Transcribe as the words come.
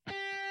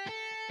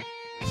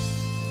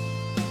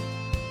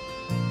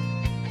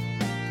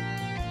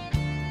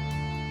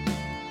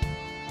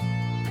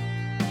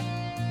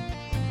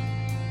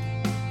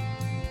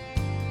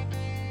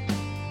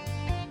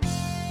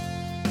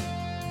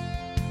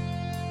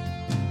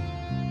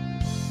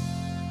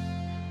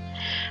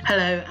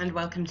Hello and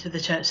welcome to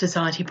the Church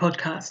Society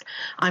podcast.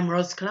 I'm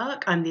Ros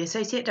Clark, I'm the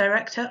Associate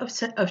Director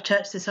of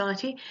Church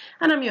Society,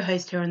 and I'm your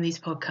host here on these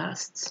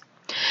podcasts.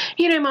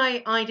 You know,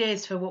 my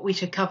ideas for what we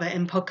should cover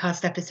in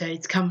podcast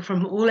episodes come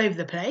from all over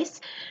the place.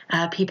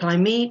 People I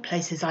meet,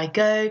 places I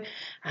go,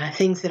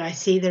 things that I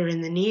see that are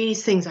in the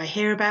news, things I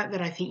hear about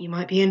that I think you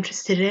might be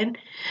interested in.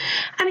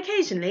 And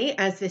occasionally,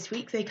 as this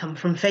week, they come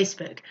from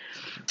Facebook.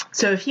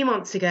 So a few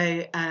months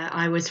ago,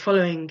 I was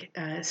following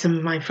some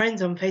of my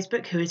friends on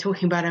Facebook who were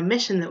talking about a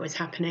mission that was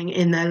happening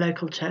in their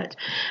local church.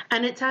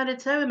 And it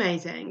sounded so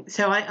amazing.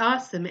 So I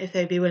asked them if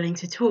they'd be willing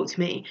to talk to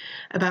me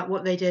about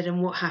what they did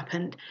and what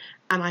happened.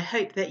 And I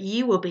hope that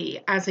you will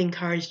be as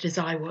encouraged as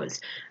I was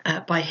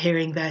by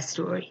hearing their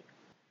story.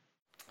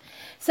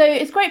 So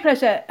it's a great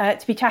pleasure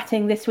to be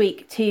chatting this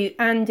week to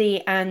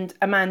Andy and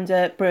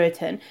Amanda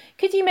Brewerton.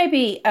 Could you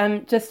maybe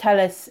just tell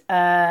us,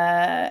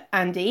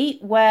 Andy,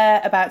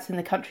 whereabouts in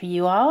the country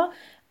you are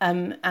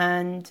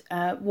and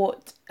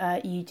what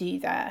you do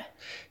there?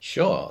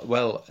 Sure.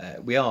 Well,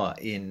 we are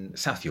in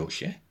South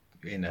Yorkshire,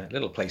 in a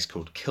little place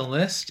called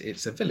Kilnurst.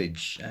 It's a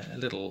village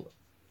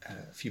a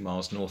few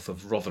miles north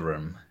of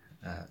Rotherham.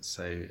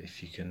 So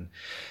if you can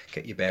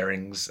get your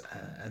bearings.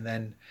 And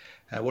then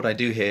what I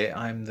do here,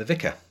 I'm the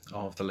vicar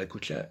of the local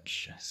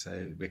church.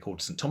 So we're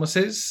called St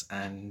Thomas's,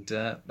 and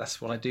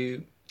that's what I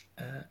do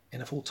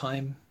in a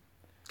full-time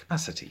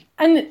capacity.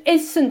 And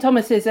is St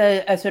Thomas's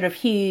a sort of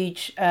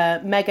huge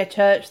mega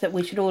church that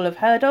we should all have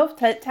heard of?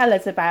 Tell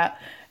us about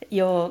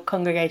your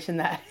congregation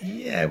there.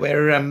 Yeah,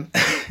 we're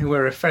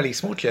a fairly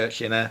small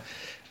church in a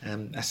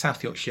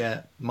South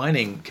Yorkshire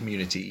mining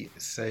community.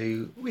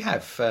 So we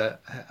have a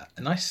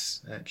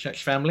nice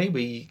church family.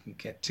 We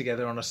get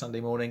together on a Sunday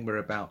morning. We're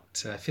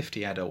about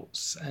 50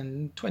 adults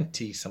and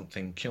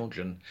 20-something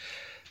children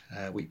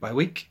week by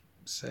week.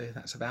 So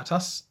that's about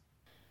us.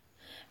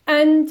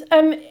 And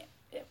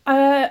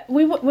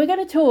we're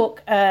going to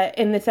talk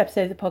in this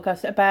episode of the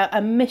podcast about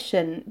a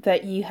mission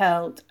that you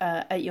held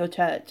at your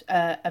church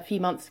a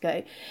few months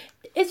ago.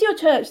 Is your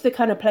church the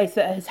kind of place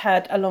that has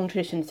had a long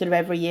tradition, sort of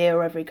every year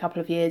or every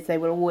couple of years, they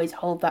will always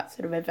hold that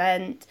sort of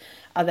event?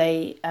 Are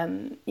they,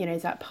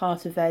 is that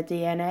part of their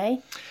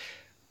DNA?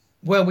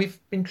 Well, we've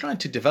been trying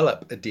to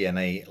develop a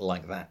DNA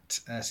like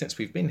that since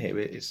we've been here.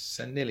 It's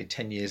nearly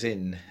 10 years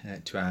in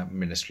to our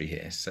ministry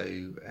here,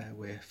 so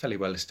we're fairly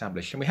well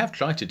established. And we have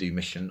tried to do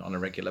mission on a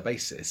regular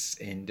basis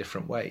in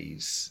different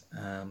ways.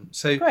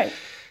 So Great.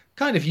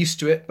 Kind of used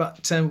to it,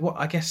 but what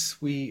I guess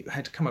we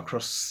had come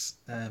across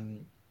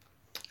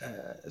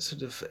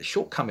sort of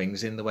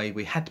shortcomings in the way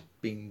we had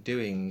been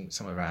doing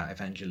some of our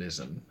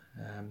evangelism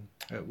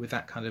with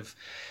that kind of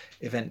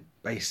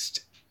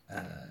event-based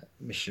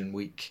mission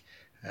week.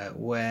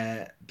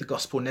 Where the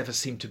gospel never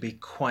seemed to be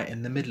quite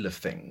in the middle of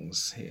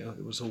things.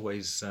 It was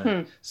always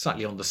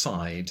slightly on the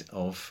side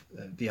of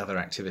the other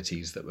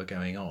activities that were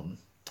going on.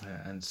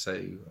 And so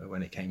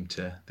when it came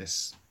to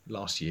this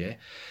last year,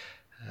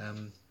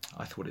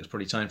 I thought it was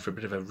probably time for a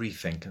bit of a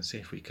rethink and see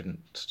if we couldn't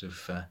sort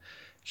of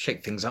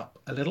shake things up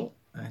a little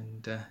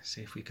and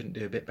see if we couldn't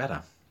do a bit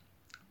better.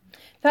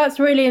 That's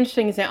really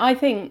interesting, isn't it? I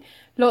think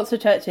lots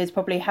of churches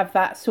probably have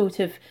that sort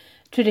of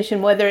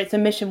tradition, whether it's a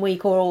mission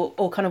week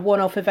or kind of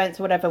one-off events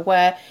or whatever,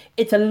 where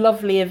it's a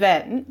lovely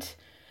event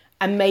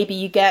and maybe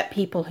you get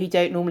people who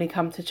don't normally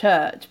come to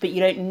church, but you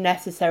don't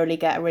necessarily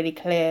get a really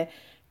clear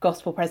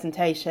gospel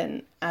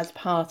presentation as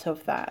part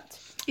of that.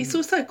 It's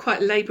also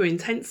quite labour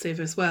intensive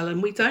as well,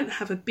 and we don't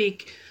have a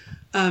big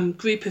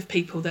group of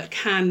people that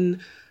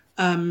can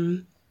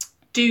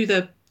do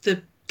the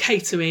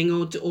catering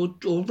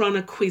or run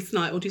a quiz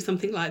night or do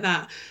something like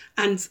that.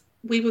 And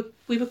we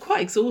were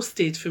quite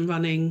exhausted from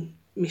running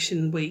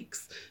mission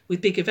weeks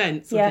with big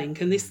events, I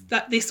think, and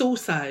this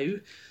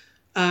also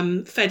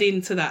fed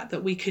into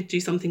that we could do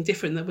something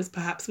different that was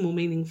perhaps more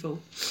meaningful.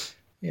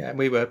 Yeah, and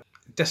we were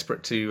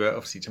desperate to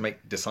obviously to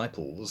make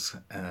disciples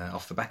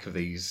off the back of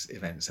these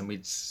events, and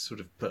we'd sort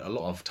of put a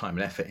lot of time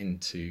and effort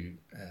into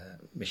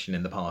mission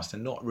in the past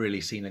and not really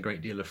seen a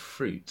great deal of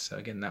fruit. So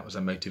again, that was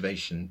a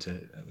motivation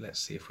to let's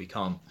see if we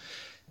can't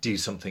do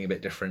something a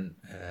bit different,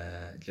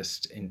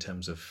 just in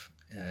terms of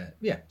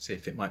see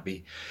if it might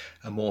be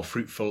a more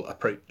fruitful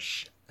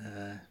approach.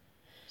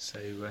 So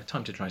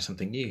time to try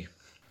something new.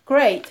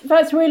 Great,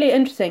 that's really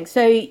interesting.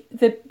 So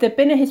there'd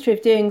been a history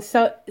of doing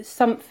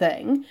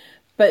something,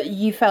 but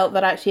you felt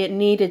that actually it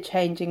needed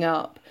changing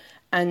up,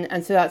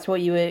 and so that's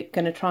what you were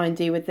going to try and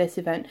do with this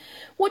event.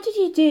 What did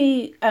you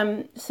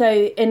do so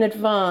in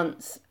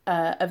advance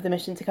of the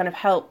mission to kind of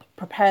help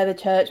prepare the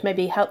church,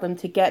 maybe help them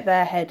to get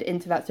their head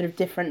into that sort of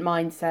different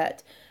mindset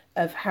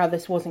of how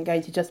this wasn't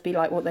going to just be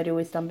like what they'd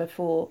always done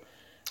before?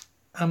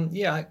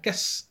 I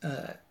guess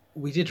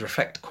we did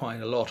reflect quite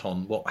a lot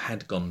on what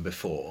had gone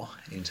before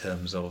in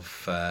terms of,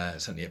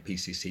 certainly at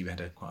PCC, we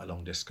had quite a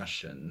long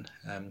discussion.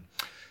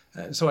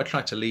 So I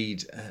tried to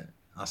lead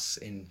us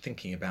in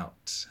thinking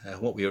about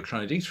what we were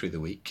trying to do through the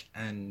week,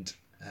 and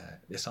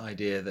this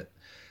idea that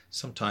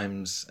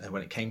sometimes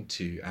when it came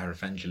to our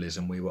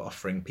evangelism, we were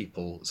offering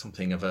people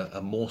something of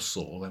a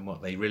morsel, and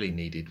what they really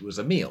needed was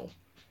a meal.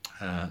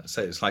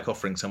 So it's like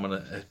offering someone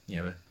a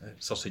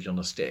sausage on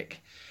a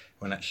stick,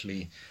 when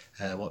actually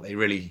what they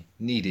really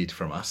needed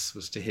from us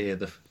was to hear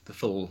the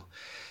full,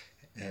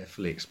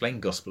 fully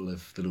explained gospel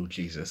of the Lord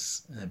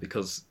Jesus,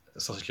 because a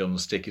sausage on a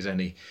stick is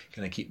only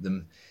going to keep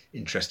them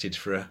interested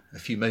for a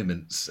few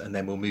moments, and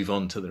then we'll move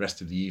on to the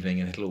rest of the evening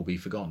and it'll all be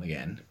forgotten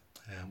again.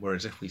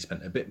 Whereas if we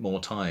spent a bit more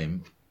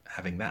time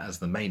having that as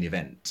the main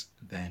event,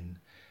 then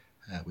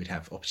we'd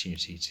have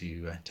opportunity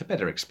to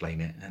better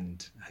explain it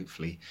and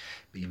hopefully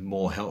be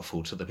more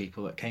helpful to the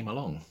people that came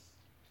along.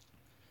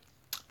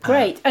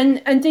 Great.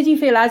 And did you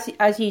feel,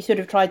 as you sort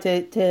of tried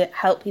to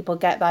help people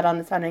get that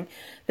understanding,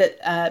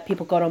 that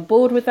people got on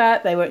board with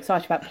that? They were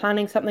excited about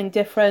planning something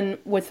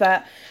different? Was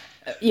that,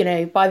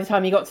 by the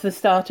time you got to the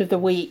start of the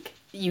week,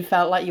 you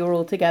felt like you were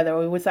all together,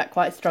 or was that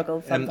quite a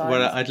struggle sometimes?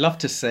 Well, I'd love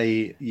to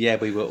say,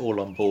 we were all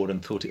on board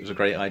and thought it was a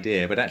great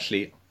idea, but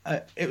actually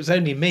it was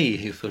only me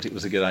who thought it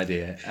was a good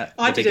idea at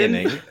the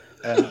beginning.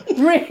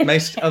 Really?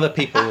 Most other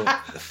people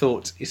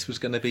thought this was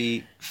going to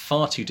be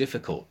far too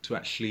difficult to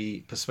actually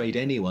persuade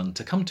anyone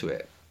to come to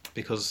it,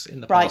 because in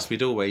the past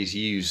we'd always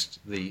used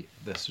the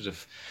sort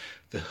of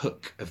the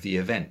hook of the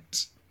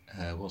event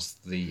was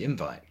the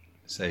invite.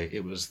 So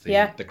it was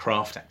the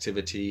craft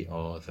activity,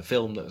 or the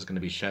film that was going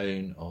to be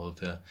shown, or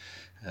the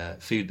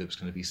food that was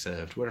going to be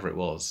served, whatever it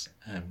was.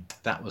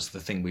 That was the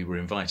thing we were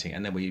inviting,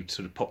 and then we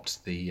sort of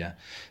popped the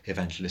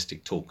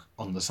evangelistic talk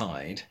on the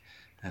side.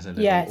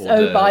 Yes.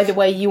 Oh, by the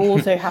way, you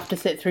also have to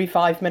sit through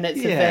 5 minutes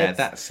of this. Yeah,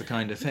 that's the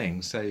kind of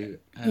thing. So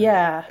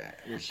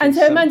and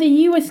so Amanda,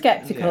 you were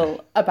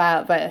sceptical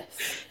about this.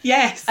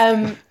 Yes.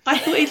 I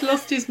thought he'd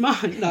lost his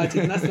mind. No, I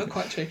didn't. That's not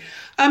quite true.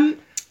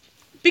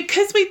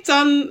 Because we'd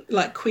done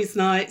like quiz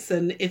nights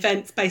and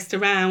events based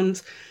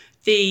around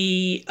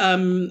the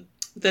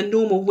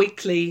normal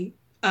weekly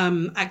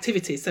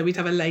activities. So we'd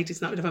have a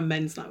ladies' night, we'd have a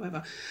men's night,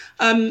 whatever.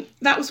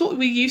 That was what we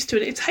were used to,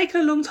 and it'd taken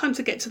a long time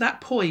to get to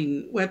that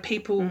point where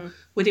people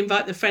would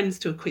invite their friends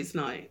to a quiz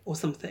night or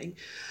something.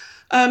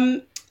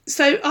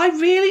 So I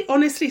really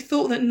honestly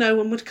thought that no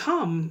one would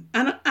come,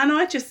 and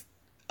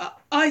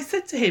I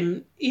said to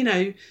him,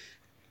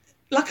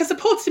 like, I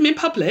supported him in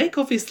public,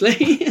 obviously,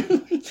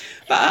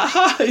 but at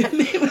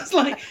home it was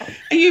like,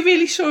 are you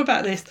really sure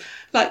about this?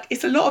 Like,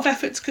 it's a lot of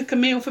effort to cook a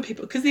meal for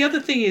people, because the other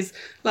thing is,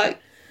 like,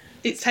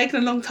 it's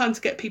taken a long time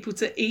to get people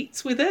to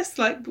eat with us.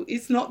 Like,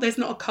 there's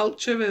not a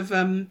culture of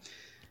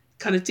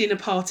kind of dinner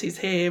parties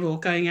here, or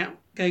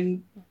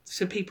going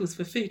to people's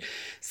for food.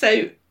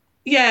 So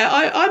yeah,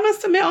 I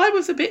must admit I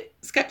was a bit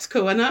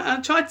sceptical, and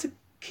I tried to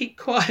keep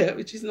quiet,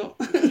 which is not.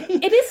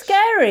 It is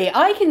scary.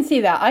 I can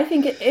see that. I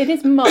think it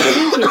is much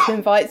easier to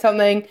invite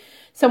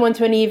someone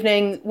to an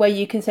evening where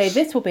you can say,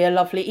 this will be a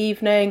lovely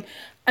evening,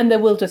 and there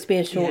will just be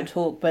a short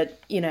talk.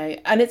 But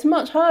and it's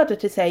much harder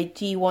to say,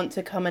 do you want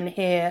to come and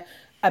hear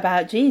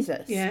about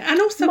Jesus? Yeah, and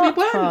also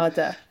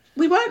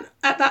we weren't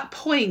at that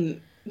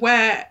point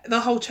where the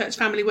whole church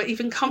family were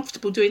even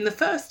comfortable doing the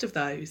first of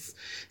those.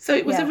 So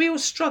it was a real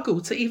struggle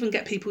to even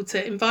get people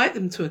to invite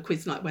them to a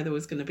quiz night where there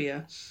was going to be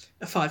a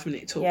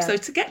 5-minute talk. Yeah. So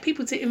to get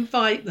people to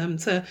invite them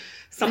to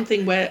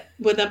something where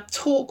the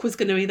talk was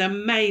going to be their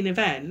main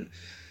event,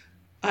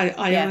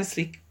 I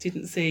honestly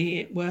didn't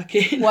see it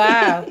working.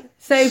 Wow.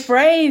 So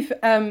brave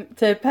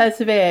to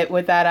persevere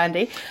with that,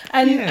 Andy.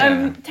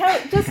 And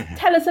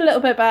tell us a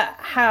little bit about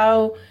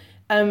how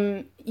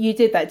you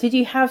did that. Did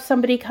you have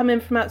somebody come in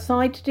from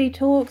outside to do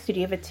talks? Did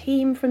you have a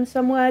team from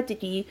somewhere?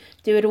 Did you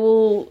do it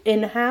all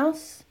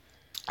in-house?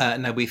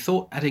 No, we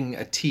thought adding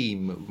a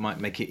team might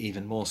make it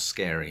even more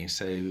scary.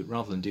 So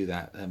rather than do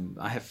that,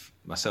 I have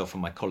myself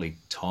and my colleague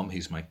Tom,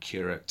 who's my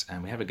curate,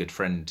 and we have a good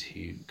friend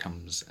who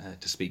comes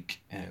to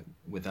speak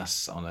with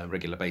us on a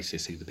regular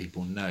basis, who the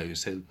people know.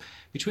 So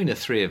between the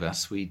three of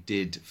us, we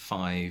did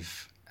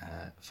five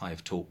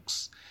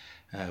talks,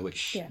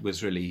 which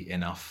was really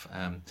enough.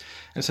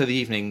 And so the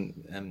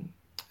evening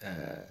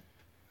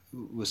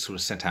was sort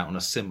of sent out on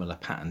a similar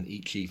pattern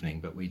each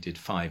evening, but we did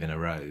 5 in a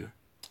row.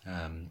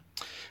 And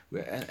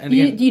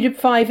again, you did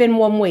 5 in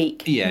 1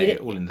 week? Yeah,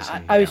 all in the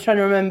same. I was trying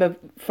to remember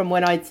from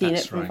when I'd seen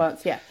it from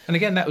France. Yeah. And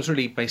again, that was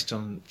really based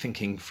on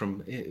thinking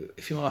from,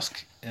 if you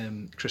ask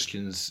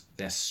Christians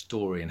their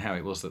story and how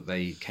it was that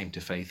they came to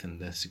faith and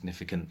the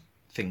significant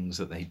things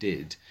that they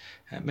did,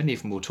 many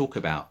of them will talk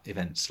about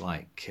events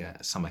like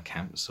summer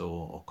camps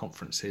or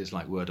conferences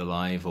like Word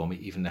Alive, or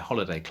even their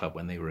holiday club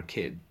when they were a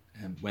kid,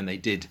 when they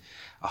did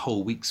a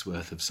whole week's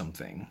worth of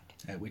something,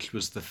 which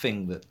was the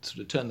thing that sort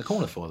of turned the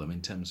corner for them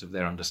in terms of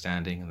their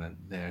understanding and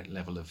their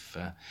level of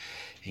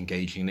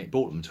engaging. And it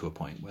brought them to a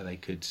point where they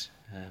could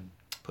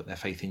put their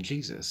faith in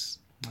Jesus.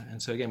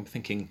 And so again, we're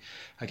thinking,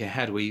 okay,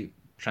 how do we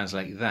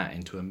translate that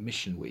into a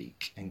mission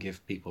week and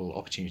give people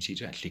opportunity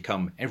to actually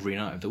come every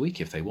night of the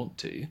week if they want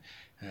to,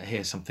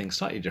 hear something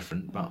slightly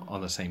different but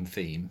on the same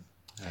theme,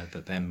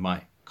 that then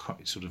might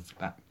sort of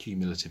that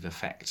cumulative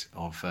effect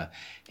of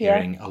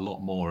hearing a lot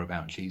more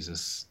about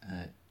Jesus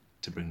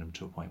to bring them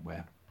to a point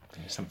where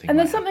something. And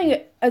there's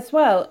something as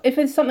well. If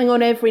it's something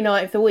on every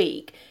night of the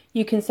week,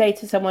 you can say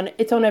to someone,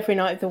 "It's on every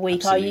night of the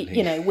week.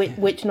 Absolutely. Are you,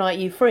 which night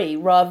are you free?"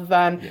 Rather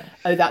than,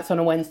 "Oh, that's on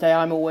a Wednesday.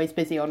 I'm always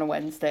busy on a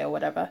Wednesday," or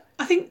whatever.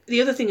 I think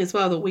the other thing as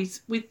well that we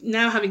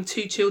now having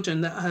 2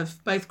 children that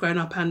have both grown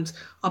up and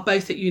are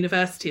both at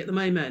university at the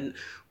moment,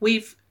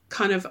 we've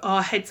kind of,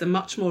 our heads are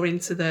much more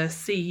into the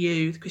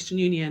CU, the Christian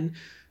Union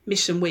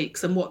mission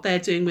weeks, and what they're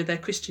doing with their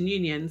Christian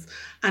unions.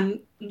 And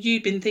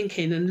you've been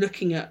thinking and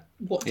looking at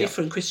what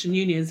different Christian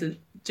unions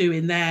do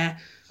in their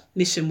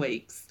mission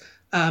weeks.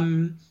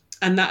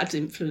 And that had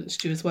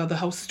influenced you as well, the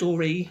whole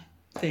story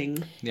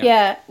thing.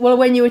 Yeah. Well,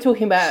 when you were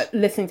talking about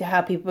listening to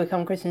how people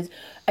become Christians,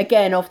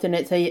 again, often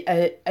it's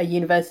a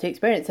university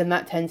experience, and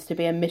that tends to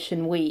be a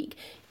mission week,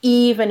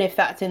 even if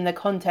that's in the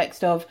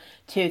context of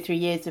 2 or 3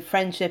 years of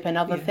friendship and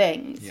other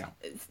things. Yeah.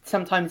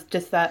 Sometimes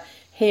just that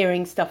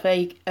hearing stuff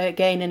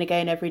again and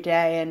again every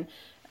day,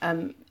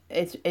 and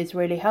is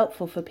really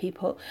helpful for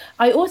people.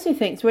 I also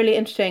think it's really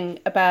interesting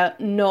about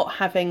not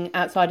having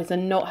outsiders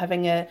and not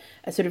having a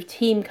sort of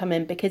team come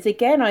in, because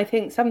again, I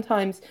think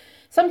sometimes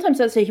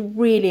that's a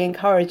really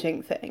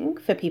encouraging thing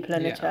for people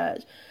in a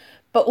church,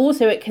 but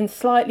also it can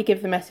slightly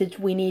give the message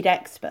we need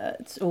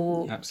experts,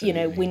 or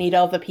we need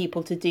other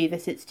people to do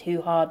this, it's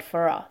too hard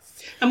for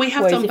us. And we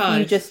have Whereas done if both.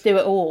 you just do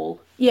it all,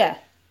 So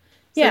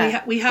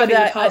we have in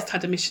the past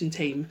had a mission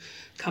team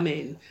come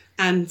in,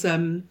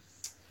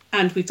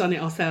 and we've done it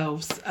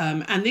ourselves.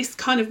 And this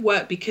kind of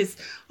worked because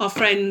our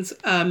friend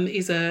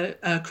is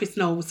Chris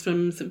Knowles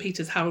from St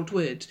Peter's, Harold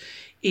Wood,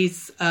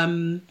 is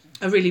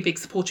a really big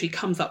supporter. He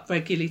comes up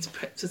regularly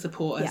to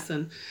support us.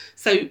 And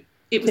so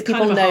it was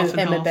kind of a half and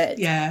half. A bit.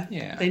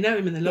 Yeah. They know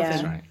him and they love him.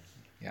 That's right.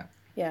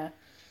 Yeah.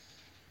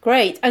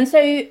 Great. And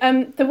so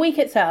the week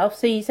itself,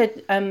 so you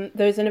said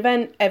there was an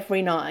event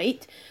every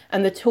night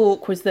and the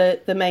talk was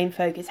the main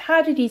focus.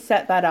 How did you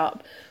set that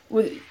up?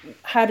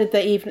 How did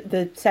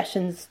the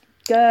sessions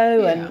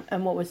go,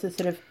 and what was the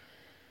sort of...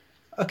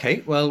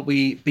 Okay, well,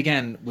 we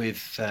began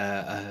with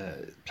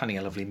planning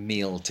a lovely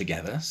meal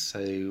together.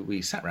 So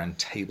we sat around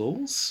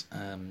tables,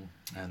 and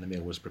the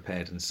meal was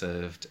prepared and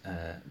served.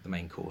 The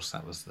main course,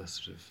 that was the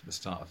sort of the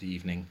start of the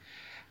evening,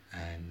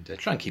 and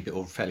try and keep it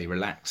all fairly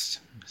relaxed.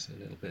 So a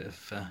little bit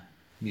of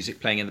music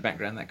playing in the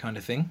background, that kind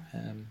of thing.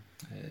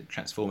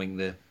 Transforming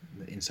the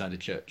inside of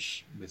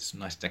church with some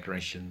nice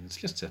decorations,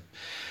 just to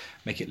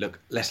make it look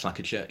less like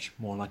a church,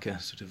 more like a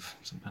sort of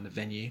some kind of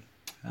venue.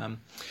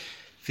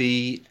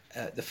 The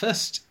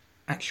first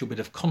actual bit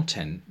of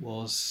content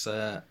was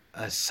a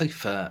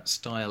sofa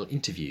style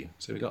interview.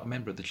 So we got a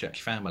member of the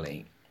church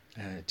family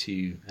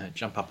to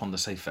jump up on the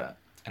sofa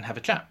and have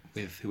a chat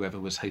with whoever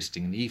was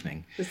hosting in the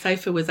evening. The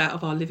sofa was out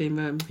of our living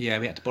room. Yeah,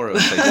 we had to borrow a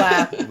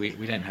sofa. Wow.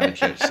 We don't have a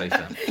church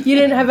sofa. You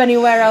didn't have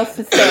anywhere else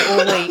to sit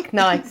all week.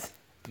 Nice.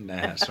 No,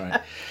 that's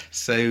right.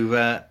 So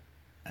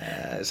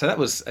that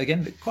was,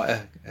 again, quite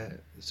a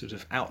sort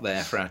of out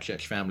there for our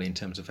church family in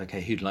terms of,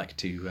 okay, who'd like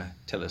to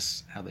tell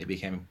us how they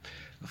became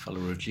a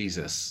follower of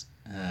Jesus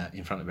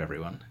in front of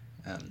everyone.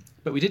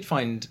 But we did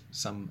find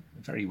some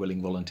very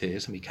willing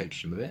volunteers, and we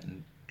coached them a bit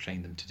and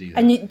trained them to do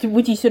that. And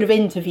would you sort of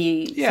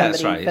interview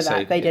somebody right. for that?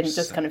 So they didn't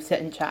just kind of sit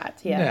and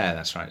chat? Yeah,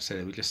 that's right.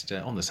 So we just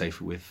on the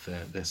sofa with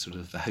the sort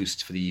of the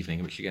host for the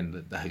evening, which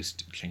again, the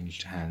host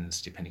changed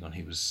hands depending on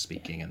who was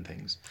speaking and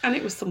things. And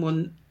it was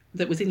someone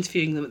that was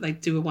interviewing them that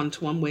they'd do a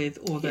one-to-one with,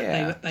 or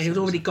that they had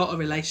already got a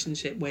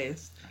relationship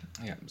with.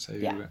 Yeah, so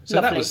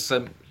that was,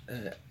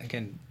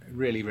 again,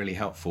 really, really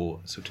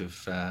helpful sort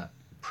of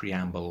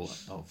preamble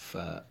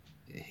of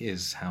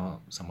here's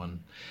how someone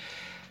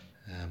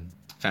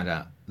found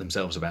out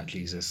themselves about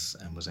Jesus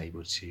and was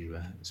able to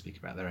speak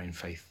about their own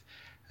faith.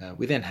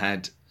 We then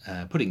had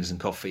puddings and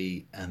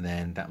coffee, and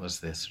then that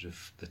was the sort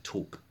of the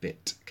talk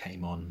bit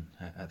came on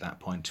at that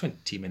point,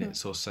 20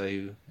 minutes or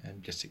so,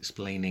 just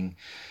explaining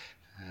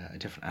a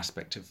different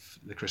aspect of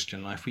the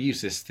Christian life. We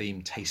use this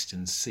theme, taste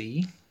and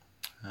see.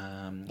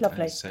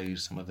 Lovely. And so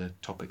some of the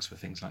topics were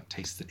things like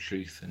taste the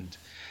truth and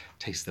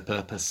taste the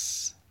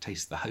purpose,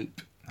 taste the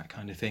hope, that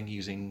kind of thing,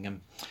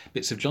 using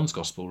bits of John's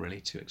Gospel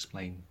really to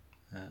explain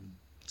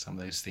some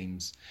of those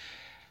themes.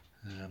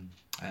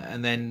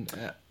 And then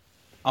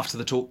after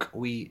the talk,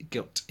 we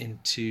got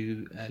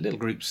into little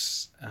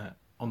groups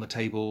on the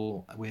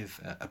table with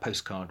a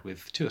postcard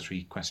with 2 or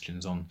 3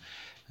 questions on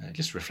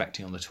just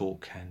reflecting on the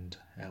talk and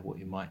what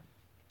you might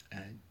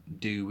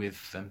do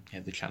with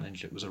the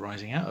challenge that was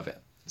arising out of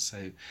it.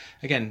 So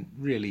again,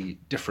 really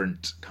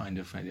different kind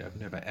of, I've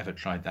never ever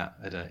tried that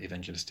at an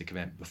evangelistic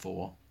event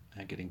before,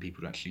 getting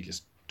people to actually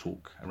just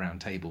talk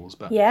around tables,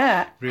 but really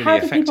how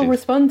did effective. People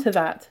respond to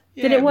that?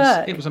 Did it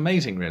work? It was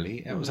amazing,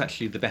 really. It was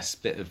actually the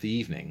best bit of the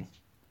evening,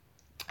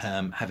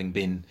 having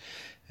been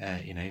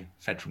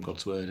fed from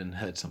God's word and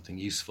heard something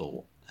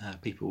useful.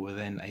 People were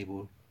then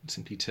able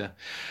simply to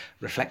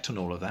reflect on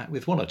all of that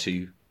with 1 or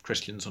 2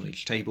 Christians on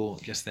each table,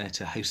 just there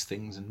to host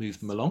things and move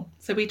them along.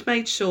 So we'd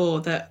made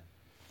sure that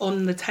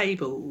on the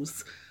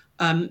tables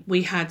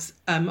we had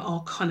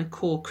our kind of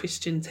core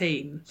Christian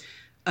team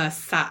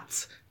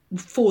sat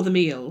for the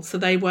meal. So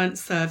they weren't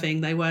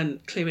serving, they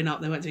weren't clearing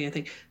up, they weren't doing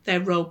anything. Their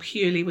role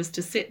purely was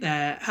to sit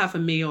there, have a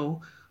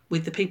meal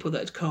with the people that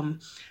had come,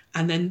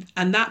 and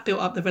that built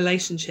up the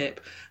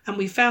relationship. And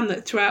we found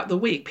that throughout the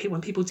week,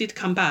 when people did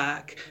come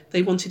back,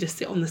 they wanted to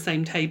sit on the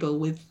same table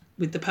with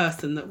the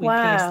person that we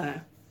placed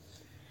there.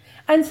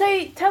 And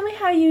so tell me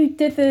how you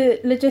did the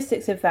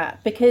logistics of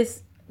that,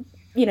 because,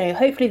 you know,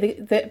 hopefully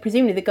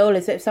presumably the goal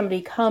is that if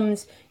somebody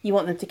comes, you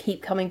want them to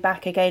keep coming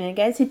back again and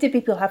again. So did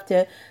people have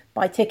to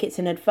buy tickets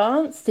in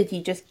advance? Did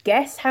you just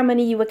guess how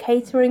many you were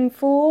catering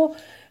for?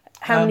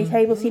 How many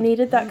tables you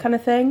needed, that kind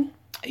of thing?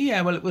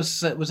 Yeah, well, it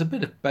was a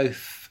bit of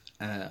both,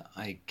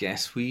 I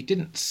guess. We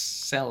didn't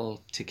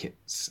sell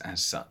tickets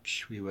as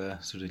such. We were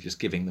sort of just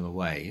giving them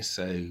away.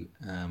 So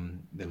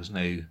there was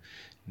no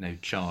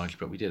charge,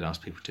 but we did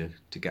ask people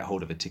to get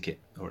hold of a ticket,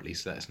 or at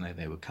least let us know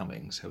they were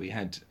coming. So we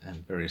had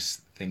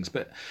various things,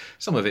 but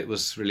some of it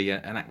was really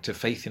an act of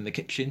faith in the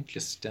kitchen,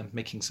 just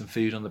making some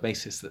food on the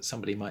basis that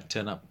somebody might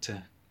turn up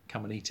to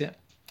come and eat it.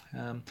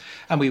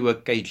 And we were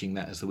gauging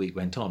that as the week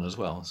went on as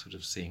well, sort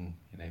of seeing,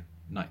 you know,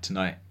 night to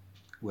night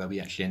where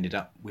we actually ended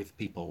up with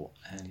people.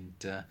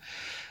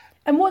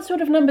 And what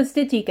sort of numbers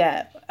did you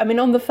get? I mean,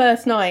 on the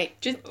first night,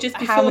 just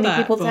before how many that,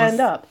 people turned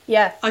up?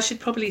 Yeah, I should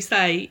probably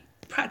say,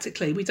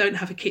 practically, we don't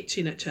have a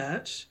kitchen at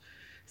church.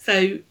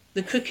 So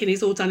the cooking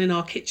is all done in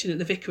our kitchen at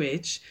the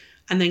vicarage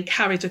and then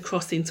carried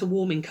across into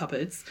warming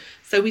cupboards.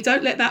 So we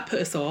don't let that put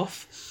us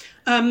off.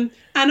 And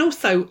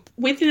also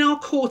within our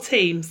core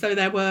team, so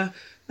there were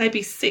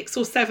maybe 6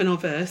 or 7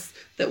 of us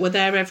that were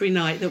there every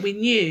night that we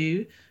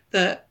knew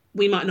that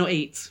we might not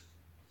eat.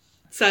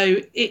 So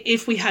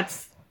if we had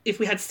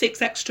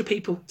 6 extra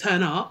people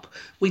turn up,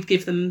 we'd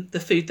give them the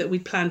food that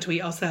we'd planned to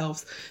eat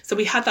ourselves. So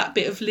we had that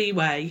bit of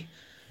leeway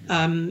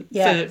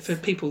for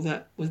people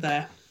that were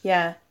there.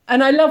 Yeah.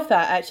 And I love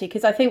that, actually,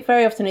 because I think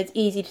very often it's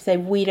easy to say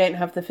we don't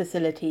have the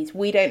facilities,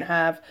 we don't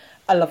have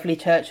a lovely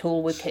church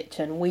hall with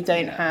kitchen, we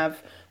don't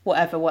have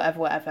whatever.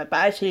 But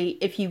actually,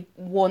 if you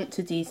want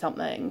to do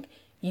something,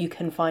 you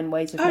can find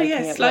ways of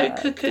making it slow work.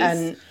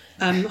 Cookers,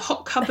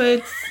 hot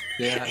cupboards,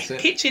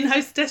 kitchen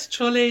hostess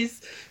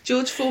trolleys,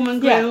 George Foreman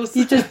grills.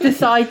 You just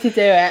decide to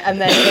do it and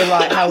then say,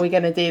 right, how are we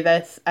going to do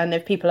this? And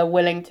if people are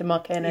willing to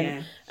muck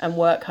in and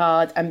work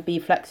hard and be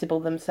flexible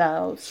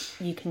themselves,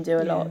 you can do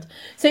a lot.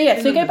 So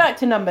go back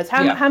to numbers.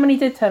 How many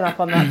did turn up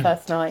on that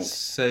first night?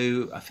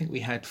 So I think we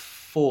had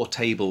 4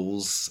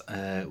 tables,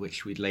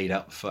 which we'd laid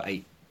up for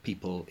 8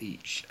 people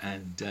each,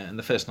 and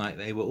the first night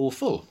they were all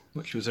full,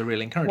 which was a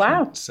real encouragement.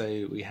 Wow.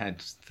 So we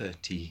had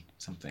 30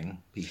 something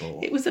people.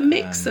 It was a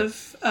mix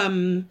of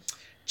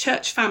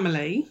church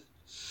family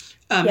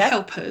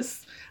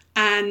helpers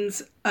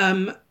and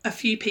a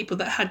few people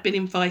that had been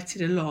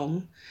invited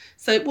along.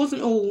 So it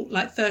wasn't all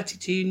like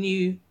 32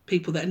 new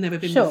people that had never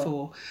been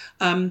before.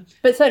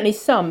 But certainly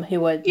some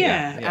who were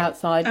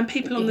outside and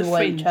people on the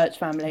fringe. Church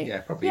family.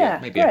 Yeah, probably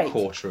maybe a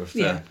quarter of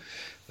the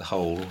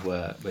whole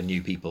were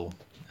new people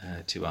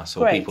to us,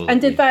 or people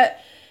and did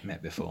that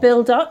met before.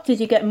 Build up? Did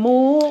you get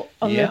more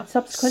on the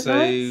subsequent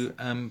nights?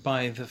 So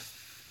by the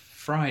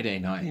Friday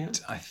night,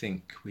 I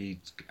think we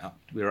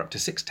were up to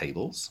 6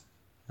 tables.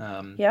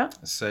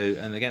 So,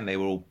 and again, they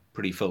were all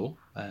pretty full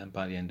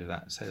by the end of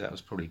that. So that was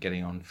probably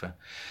getting on for,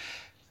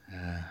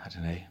 I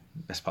don't know,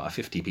 best part of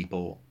 50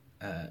 people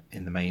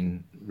in the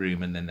main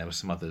room. And then there were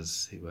some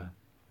others who were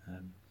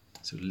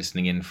sort of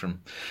listening in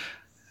from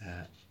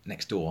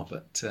next door.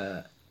 But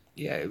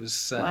it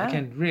was,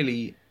 again,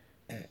 really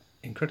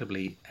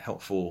incredibly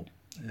helpful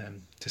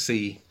to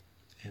see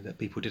that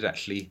people did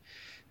actually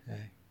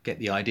get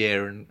the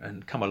idea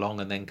and come along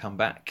and then come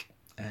back.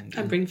 And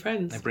bring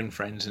friends. And bring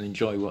friends and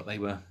enjoy what they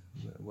were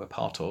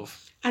part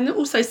of. And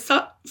also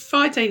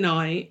Friday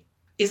night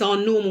is our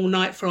normal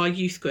night for our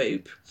youth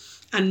group.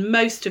 And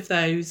most of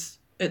those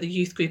at the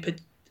youth group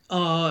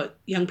are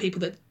young people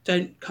that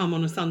don't come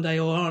on a Sunday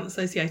or aren't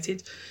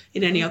associated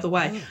in any other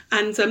way.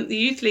 And the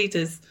youth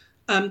leaders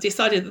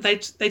decided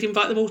that they'd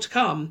invite them all to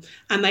come,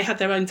 and they had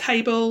their own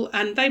table,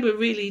 and they were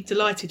really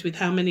delighted with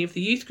how many of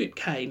the youth group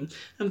came.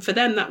 And for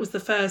them, that was the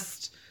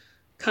first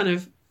kind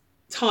of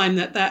time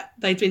that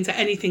they'd been to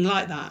anything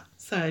like that.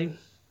 So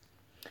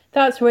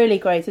that's really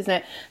great, isn't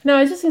it? No,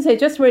 I was just going to say,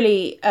 just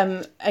really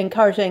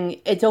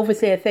encouraging. It's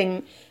obviously a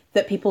thing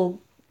that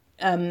people,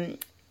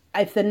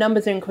 if the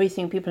numbers are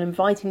increasing, people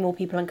inviting more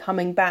people and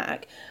coming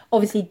back,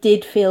 obviously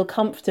did feel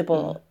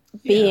comfortable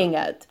being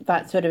at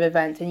that sort of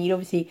event. And you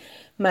obviously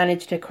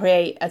managed to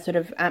create a sort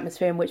of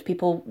atmosphere in which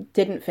people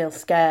didn't feel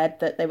scared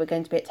that they were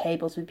going to be at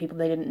tables with people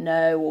they didn't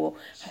know, or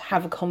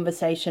have a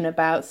conversation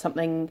about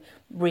something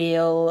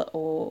real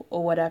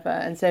or whatever.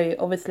 And so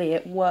obviously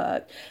it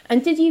worked.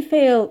 And did you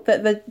feel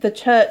that the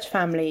church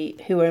family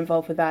who were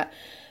involved with that,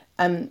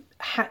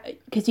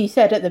 because you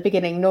said at the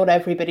beginning not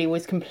everybody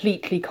was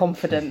completely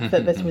confident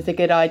that this was a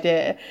good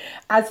idea,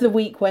 as the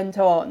week went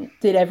on,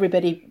 did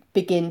everybody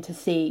begin to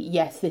see,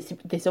 yes,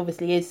 this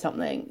obviously is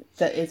something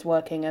that is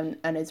working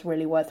and is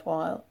really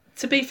worthwhile?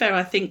 To be fair,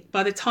 I think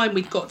by the time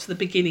we'd got to the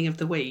beginning of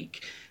the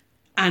week,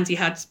 Andy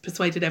had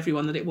persuaded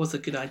everyone that it was a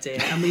good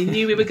idea, and we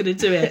knew we were going to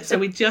do it, so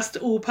we just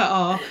all put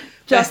our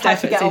best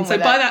efforts in. So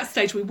by that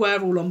stage, we were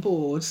all on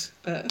board.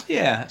 But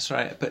yeah, that's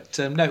right. But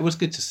no, it was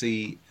good to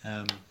see,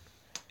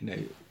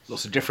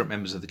 lots of different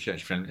members of the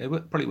church family. There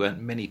probably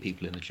weren't many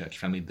people in the church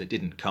family that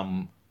didn't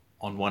come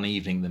on one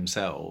evening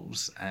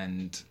themselves,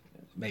 and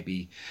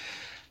maybe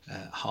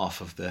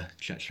half of the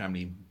church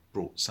family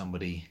brought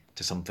somebody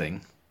to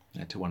something.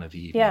 To one of the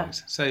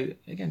evenings. Yeah. So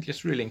again,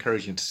 just really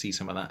encouraging to see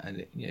some of that.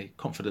 And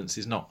confidence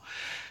is not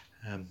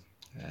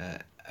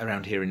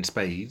around here in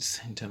spades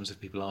in terms of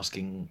people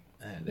asking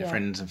their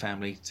friends and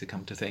family to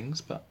come to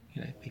things, but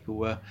people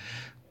were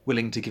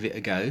willing to give it a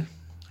go,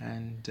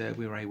 and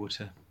we were able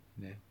to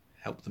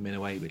help them in a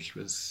way which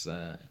was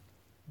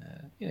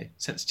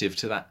sensitive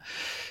to that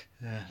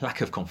lack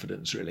of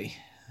confidence, really.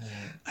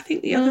 I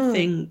think the other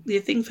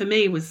thing for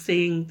me was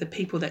seeing the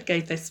people that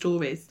gave their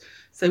stories.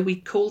 So we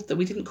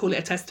didn't call it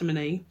a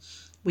testimony.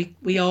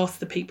 We asked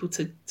the people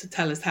to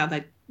tell us how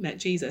they met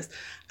Jesus.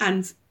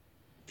 And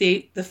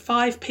the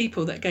 5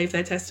 people that gave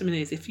their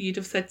testimonies, if you'd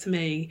have said to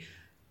me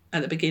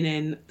at the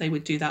beginning they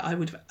would do that, I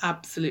would have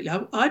absolutely...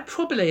 I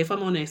probably, if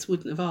I'm honest,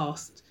 wouldn't have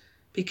asked,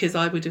 because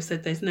I would have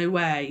said there's no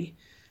way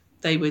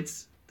they would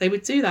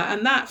do that.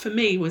 And that, for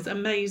me, was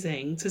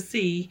amazing to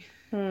see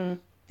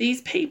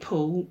these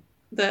people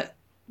that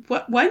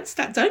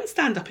don't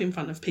stand up in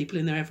front of people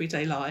in their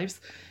everyday lives,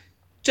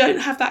 don't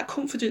have that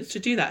confidence to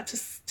do that,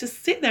 to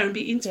sit there and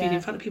be interviewed in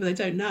front of people they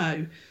don't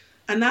know.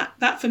 And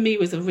that for me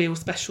was a real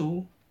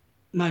special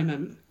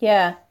moment.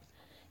 Yeah.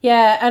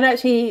 Yeah, and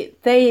actually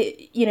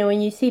they,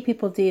 when you see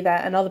people do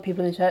that, and other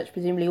people in the church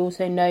presumably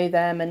also know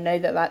them and know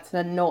that that's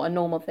not a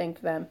normal thing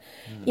for them,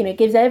 it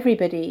gives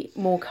everybody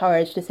more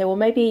courage to say, well,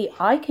 maybe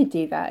I could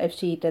do that if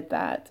she did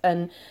that.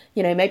 And,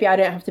 maybe I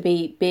don't have to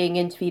be being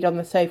interviewed on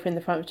the sofa in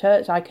the front of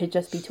church. I could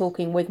just be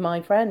talking with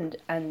my friend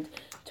and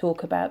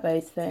talk about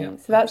those things.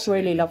 Yeah, so that's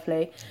absolutely. Really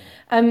lovely.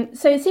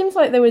 So it seems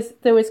like there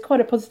was quite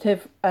a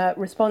positive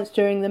response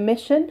during the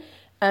mission.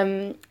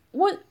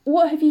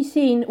 What have you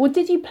seen, or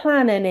did you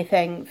plan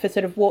anything for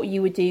sort of what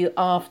you would do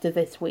after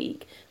this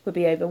week would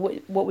be over?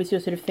 What was your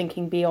sort of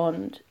thinking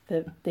beyond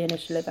the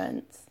initial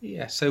events?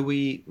 Yeah, so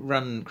we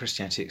run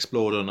Christianity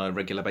Explored on a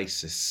regular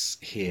basis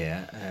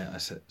here. I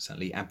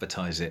certainly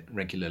advertise it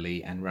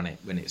regularly and run it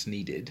when it's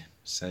needed.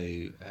 So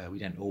we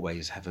don't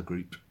always have a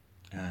group,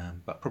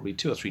 but probably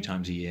 2 or 3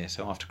 times a year.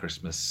 So after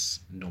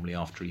Christmas, normally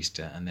after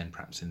Easter, and then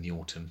perhaps in the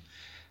autumn,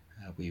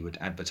 we would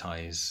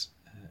advertise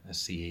a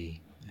CE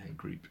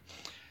group.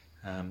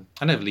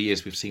 And over the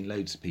years, we've seen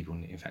loads of people,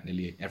 in fact,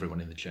 nearly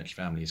everyone in the church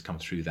family has come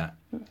through that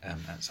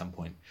at some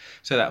point.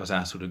 So that was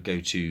our sort of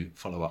go-to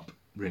follow-up,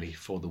 really,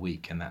 for the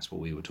week. And that's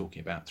what we were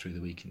talking about through the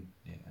week, and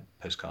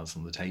postcards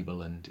on the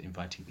table and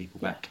inviting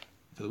people back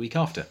for the week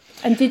after.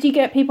 And did you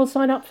get people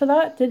sign up for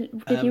that? Did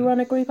you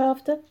run a group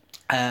after?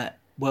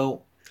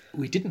 Well,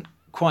 we didn't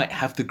quite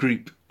have the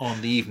group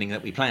on the evening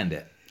that we planned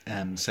it.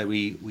 So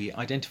we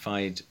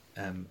identified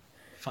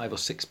 5 or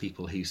 6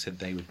 people who said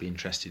they would be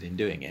interested in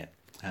doing it.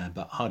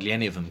 But hardly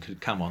any of them could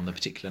come on the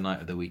particular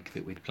night of the week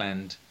that we'd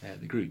planned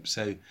the group.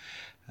 So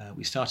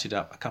we started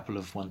up a couple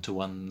of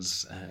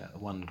one-to-ones,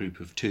 one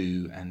group of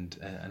 2 and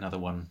another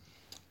one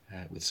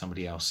with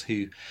somebody else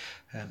who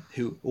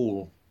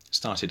all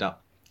started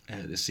up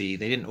the CE. They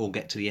didn't all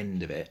get to the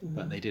end of it,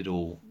 but they did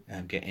all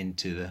get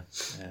into the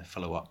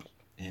follow-up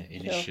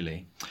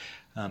initially.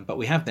 Sure. But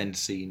we have then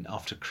seen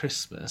after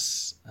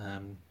Christmas,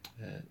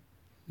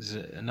 there's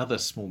another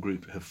small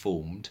group have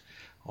formed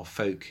of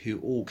folk who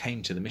all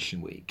came to the mission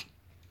week.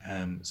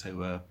 So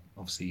we're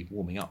obviously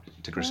warming up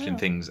to Christian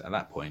things at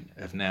that point,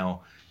 have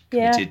now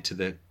committed to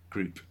the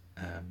group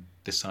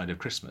this side of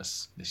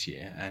Christmas this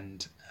year,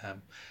 and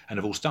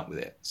have all stuck with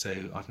it. So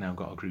I've now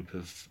got a group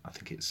of, I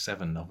think it's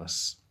 7 of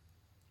us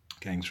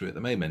going through at the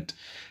moment,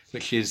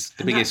 which is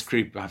the biggest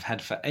group I've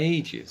had for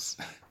ages.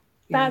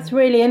 That's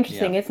really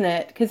interesting, isn't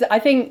it? Because I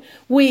think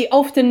we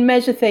often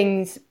measure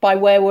things by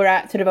where we're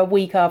at sort of a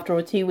week after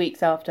or 2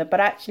 weeks after,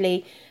 but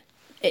actually,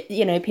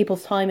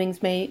 people's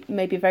timings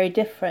may be very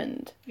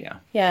different.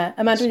 Yeah.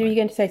 Amanda, were you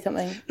going to say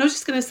something? No, I was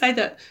just going to say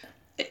that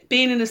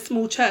being in a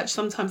small church,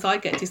 sometimes I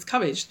get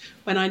discouraged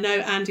when I know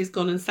Andy's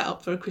gone and set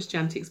up for a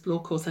Christianity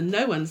Explore course and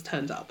no one's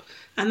turned up.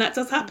 And that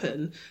does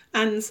happen.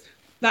 And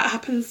that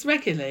happens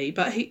regularly.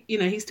 But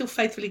he still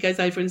faithfully goes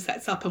over and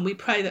sets up, and we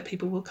pray that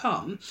people will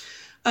come.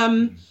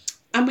 And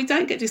we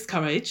don't get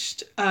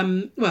discouraged.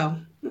 I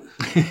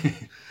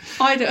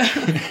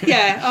don't.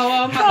 Yeah.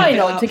 Oh, I'm try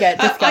not to get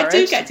discouraged. I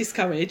do get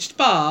discouraged,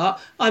 but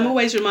I'm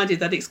always reminded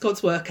that it's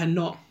God's work and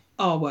not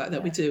our work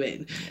that we're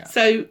doing. Yeah.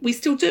 So we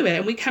still do it,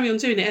 and we carry on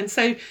doing it. And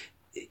so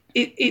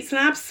it's an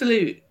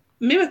absolute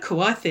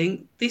miracle, I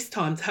think, this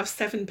time to have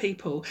 7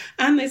 people.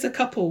 And there's a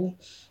couple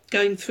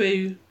going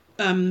through.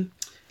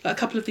 A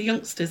couple of the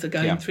youngsters are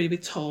going through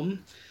with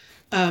Tom.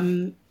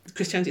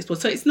 Christianity Explore.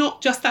 So it's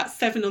not just that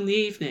 7 on the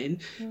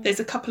evening. There's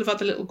a couple of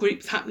other little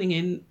groups happening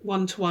in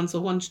 1-to-1s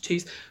or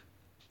 1-to-2s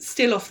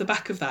still off the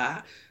back of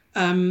that.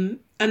 And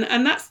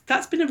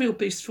that's been a real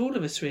boost for all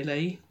of us,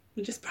 really.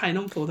 we're just praying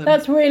on for them.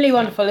 That's really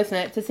wonderful, isn't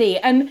it, to see?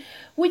 And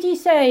would you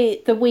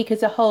say the week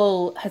as a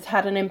whole has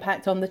had an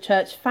impact on the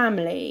church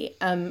family?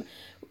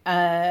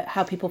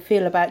 How people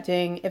feel about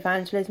doing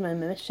evangelism and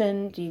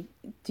mission? Do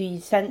you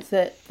sense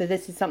that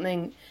this is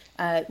something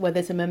where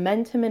there's a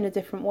momentum in a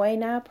different way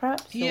now,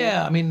 perhaps?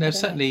 Yeah, I mean, there's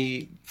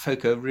certainly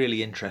folk are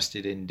really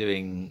interested in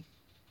doing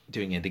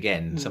it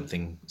again,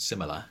 something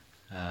similar.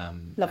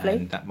 Lovely.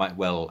 And that might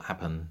well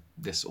happen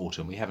this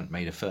autumn. We haven't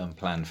made a firm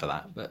plan for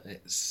that, but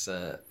it's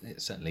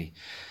certainly,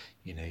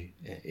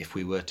 if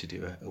we were to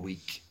do a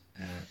week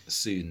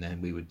soon,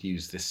 then we would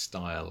use this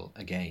style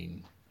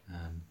again,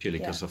 purely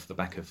because off the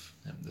back of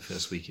the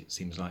first week, it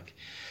seems like,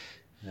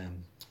 it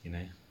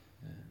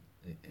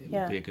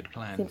would be a good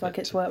plan. Seems like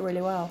it's worked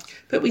really well.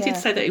 But we did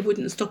say that it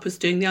wouldn't stop us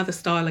doing the other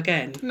style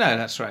again. No,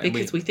 that's right.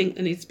 Because we think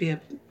there needs to be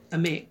a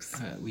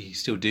mix. We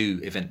still do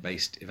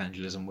event-based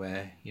evangelism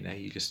where you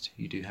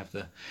do have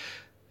the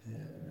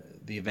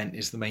event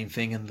is the main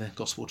thing and the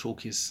gospel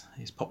talk is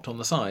popped on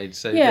the side.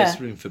 So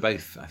there's room for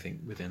both, I think,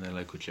 within a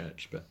local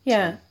church. But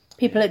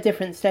people at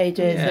different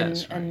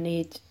stages and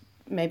need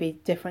maybe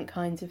different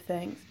kinds of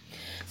things.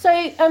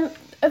 So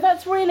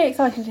that's really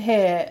exciting to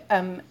hear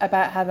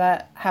about how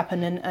that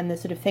happened and the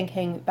sort of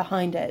thinking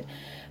behind it.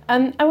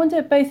 I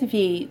wonder, both of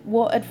you,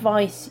 what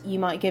advice you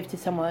might give to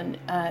someone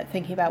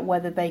thinking about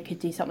whether they could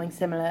do something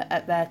similar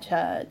at their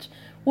church.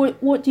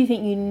 What do you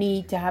think you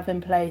need to have in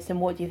place,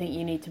 and what do you think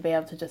you need to be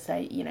able to just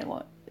say,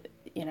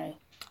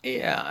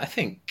 Yeah, I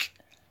think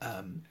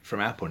from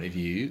our point of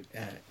view,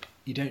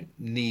 you don't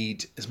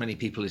need as many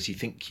people as you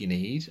think you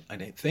need, I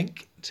don't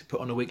think, to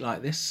put on a week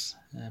like this.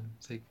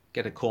 So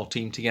get a core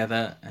team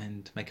together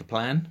and make a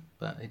plan,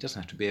 but it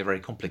doesn't have to be a very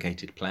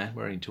complicated plan.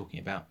 We're only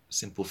talking about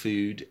simple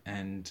food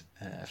and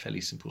a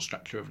fairly simple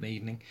structure of an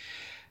evening.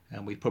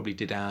 And we probably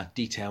did our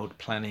detailed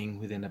planning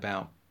within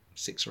about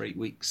 6 or 8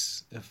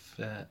 weeks of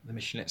the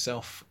mission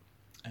itself.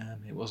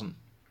 It wasn't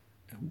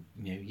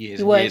years.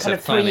 You weren't years kind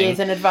of 3 years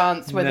in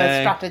advance with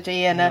a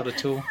strategy and not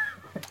at all.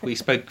 We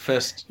spoke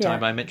first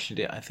time I mentioned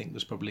it, I think,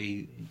 was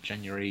probably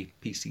January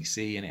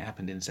PCC, and it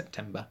happened in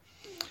September.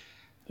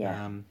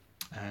 Yeah.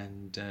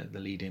 And the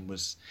lead-in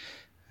was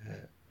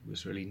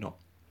really not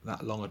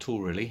that long at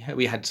all, really.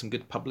 We had some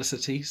good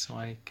publicity, so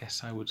I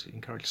guess I would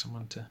encourage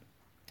someone to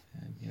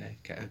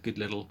get a good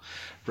little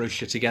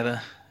brochure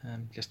together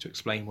just to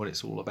explain what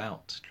it's all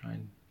about, try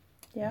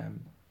and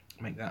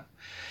make that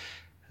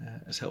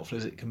as helpful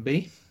as it can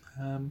be.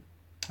 And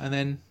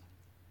then,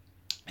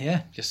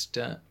 just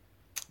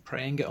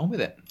pray and get on with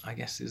it, I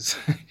guess, is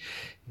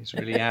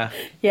really our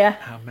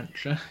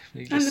mantra.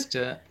 We just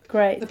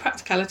great. The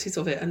practicalities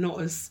of it are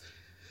not as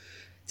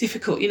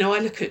difficult. I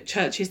look at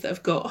churches that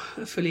have got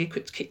a fully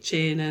equipped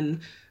kitchen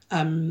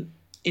and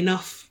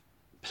enough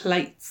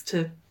plates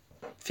to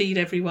feed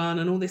everyone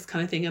and all this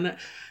kind of thing.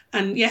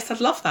 And yes, I'd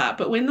love that,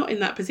 but we're not in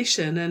that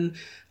position. And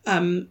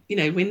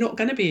we're not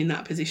going to be in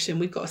that position.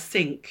 We've got a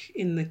sink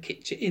in the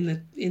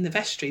kitchen, in the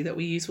vestry that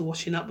we use for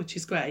washing up, which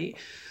is great.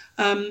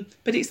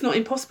 But it's not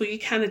impossible. You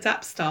can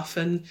adapt stuff,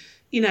 and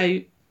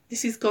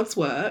this is God's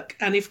work.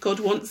 And if God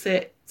wants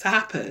it to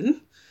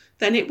happen,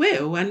 then it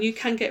will. And you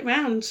can get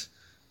round.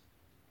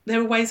 There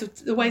are ways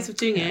of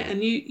doing it,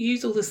 and you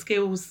use all the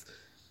skills,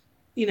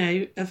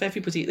 of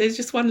everybody. There's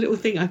just one little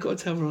thing I've got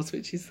to tell Roz,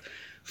 which is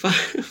fun.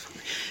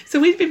 So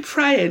we've been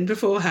praying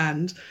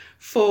beforehand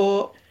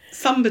for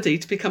somebody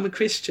to become a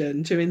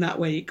Christian during that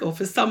week, or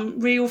for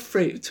some real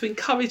fruit to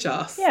encourage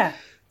us. Yeah.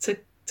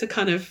 To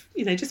kind of,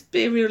 just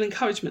be a real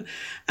encouragement.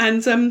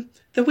 And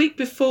the week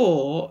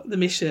before the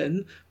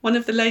mission, one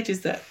of the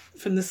ladies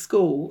from the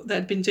school that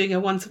had been doing a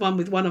one-to-one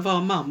with one of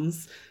our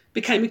mums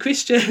became a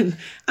Christian.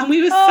 And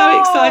we were so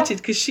excited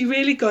because she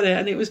really got it,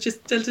 and it was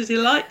just a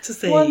delight to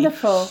see.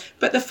 Wonderful.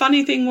 But the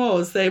funny thing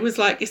was, there was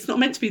like, it's not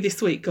meant to be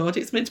this week, God,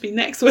 it's meant to be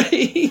next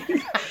week.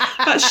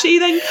 But she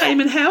then came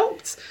and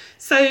helped.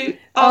 So the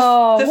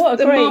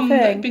mum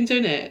that had been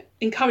doing it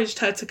encouraged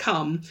her to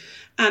come,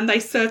 and they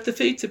served the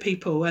food to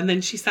people, and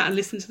then she sat and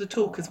listened to the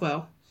talk as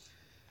well.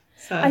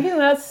 So I think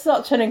that's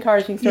such an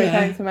encouraging story.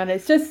 Thanks, Amanda.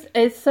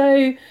 It's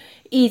so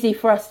easy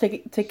for us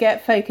to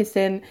get focused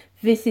in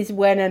this is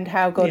when and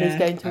how God is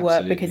going to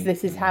work, because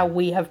this is how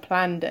we have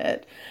planned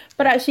it.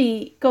 But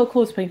actually, God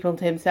calls people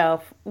to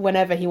himself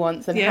whenever he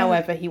wants and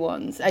however he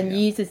wants, and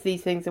uses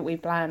these things that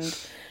we've planned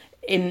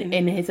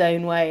in his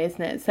own way,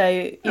 isn't it? So,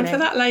 and for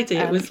that lady,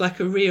 it was like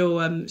a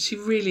real. She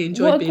really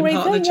enjoyed being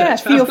part of the church. Yeah,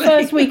 for your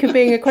first week of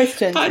being a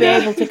Christian, to be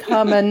able to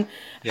come and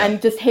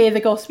just hear the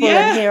gospel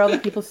and hear other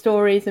people's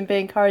stories and be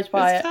encouraged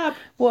by it. Fab.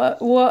 What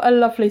a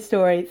lovely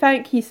story!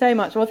 Thank you so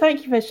much. Well,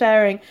 thank you for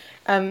sharing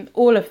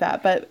all of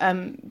that. But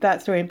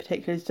that story in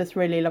particular is just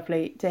really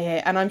lovely to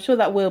hear, and I'm sure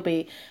that will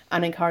be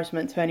an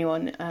encouragement to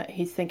anyone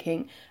who's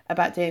thinking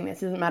about doing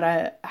this. It doesn't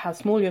matter how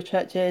small your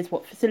church is,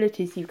 what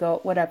facilities you've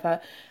got, whatever.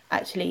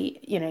 Actually,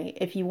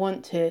 if you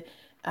want to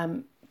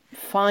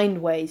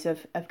find ways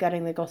of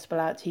getting the gospel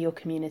out to your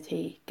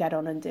community, get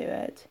on and do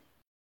it.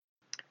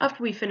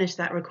 After we finished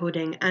that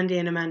recording, Andy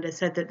and Amanda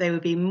said that they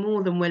would be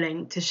more than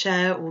willing to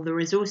share all the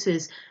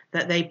resources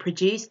that they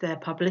produced, their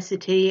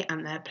publicity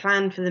and their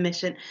plan for the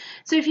mission.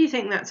 So if you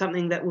think that's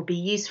something that will be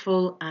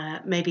useful,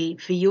 maybe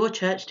for your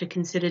church to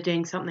consider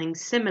doing something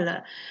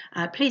similar,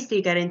 please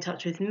do get in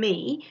touch with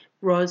me,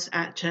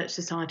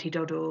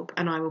 ros@churchsociety.org,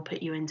 and I will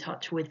put you in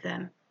touch with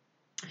them.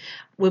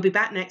 We'll be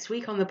back next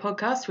week on the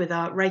podcast with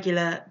our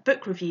regular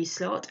book review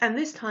slot, and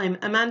this time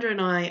Amanda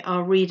and I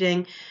are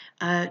reading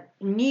a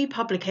new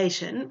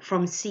publication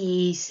from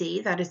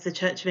CEC, that is the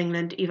Church of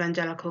England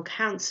Evangelical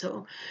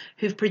Council,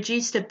 who've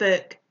produced a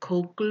book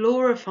called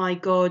Glorify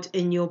God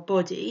in Your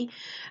Body,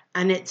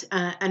 and it's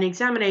an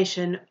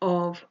examination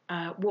of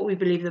what we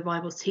believe the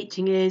Bible's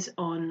teaching is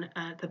on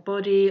the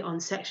body, on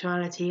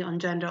sexuality, on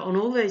gender, on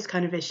all those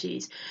kind of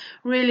issues,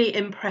 really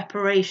in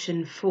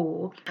preparation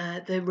for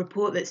the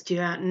report that's due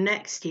out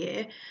next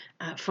year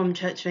from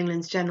Church of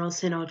England's General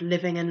Synod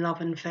Living in Love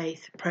and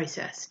Faith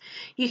process.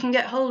 You can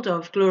get hold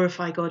of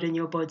Glorify God in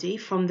Your Body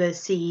from the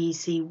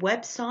CEC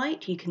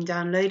website. You can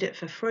download it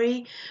for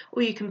free,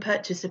 or you can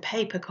purchase a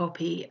paper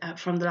copy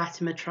from the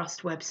Latimer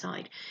Trust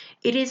website.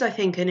 It is, I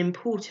think, an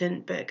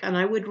important book, and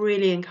I would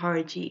really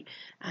encourage you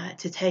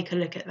to take a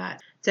look at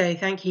that. So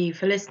thank you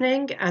for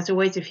listening. As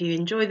always, if you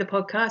enjoy the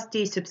podcast,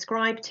 do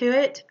subscribe to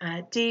it.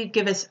 Do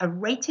give us a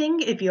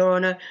rating if you're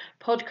on a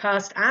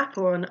podcast app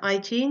or on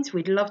iTunes.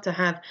 We'd love to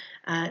have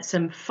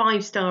some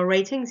 5-star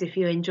ratings if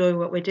you enjoy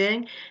what we're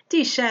doing.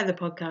 Do share the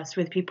podcast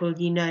with people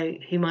you know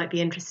who might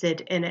be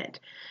interested in it.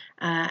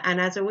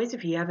 And as always,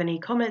 if you have any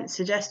comments,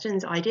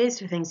 suggestions, ideas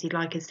for things you'd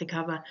like us to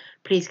cover,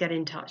 please get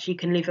in touch. You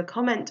can leave a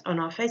comment on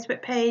our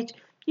Facebook page,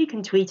 you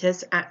can tweet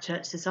us at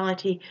Church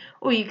Society,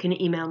 or you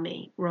can email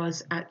me,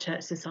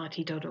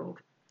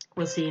 ros@churchsociety.org.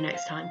 We'll see you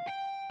next time.